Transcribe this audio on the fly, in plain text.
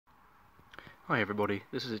Hi everybody,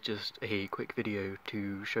 this is just a quick video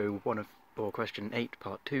to show question 8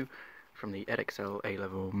 part 2 from the EdExcel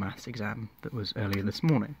A-level maths exam that was earlier this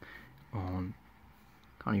morning on,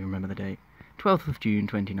 can't even remember the date, 12th of June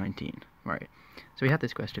 2019. Right, so we had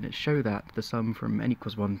this question. It show that the sum from n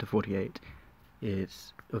equals 1 to 48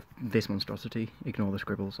 is of this monstrosity. Ignore the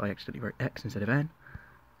scribbles, I accidentally wrote x instead of n.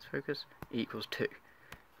 Let's focus. E equals 2.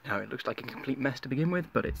 Now it looks like a complete mess to begin with,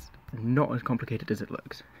 but it's not as complicated as it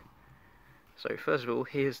looks. So first of all,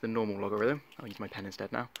 here's the normal logarithm. I'll use my pen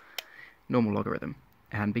instead now. Normal logarithm.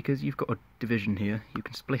 And because you've got a division here, you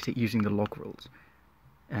can split it using the log rules.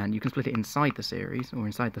 And you can split it inside the series, or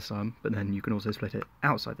inside the sum, but then you can also split it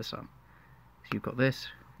outside the sum. So you've got this,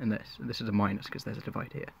 and this is a minus because there's a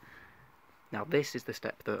divide here. Now this is the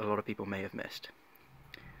step that a lot of people may have missed.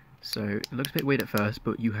 So it looks a bit weird at first,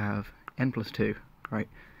 but you have n plus 2, right?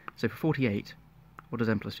 So for 48, what does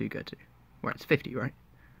n plus 2 go to? Well, it's 50, right?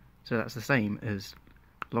 So that's the same as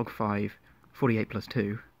log 5, 48 plus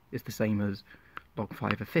 2 is the same as log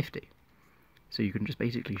 5 of 50. So you can just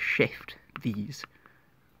basically shift these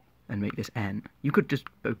and make this n. You could just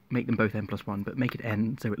make them both n plus 1, but make it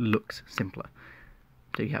n so it looks simpler.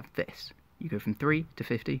 So you have this. You go from 3 to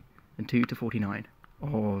 50 and 2 to 49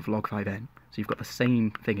 of log 5n. So you've got the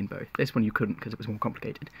same thing in both. This one you couldn't because it was more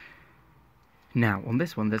complicated. Now, on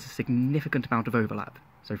this one, there's a significant amount of overlap.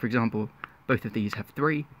 So for example, both of these have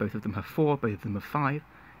 3, both of them have 4, both of them have 5,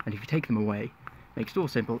 and if you take them away, it makes it all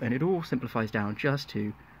simple, and it all simplifies down just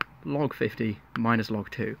to log 50 minus log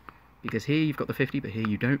 2. Because here you've got the 50, but here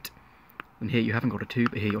you don't, and here you haven't got a 2,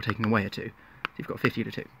 but here you're taking away a 2. So you've got 50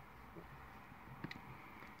 to 2.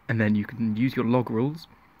 And then you can use your log rules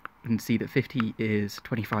and see that 50 is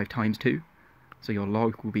 25 times 2, so your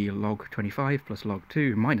log will be log 25 plus log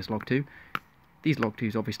 2 minus log 2. These log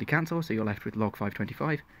 2's obviously cancel, so you're left with log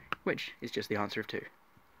 525, which is just the answer of 2.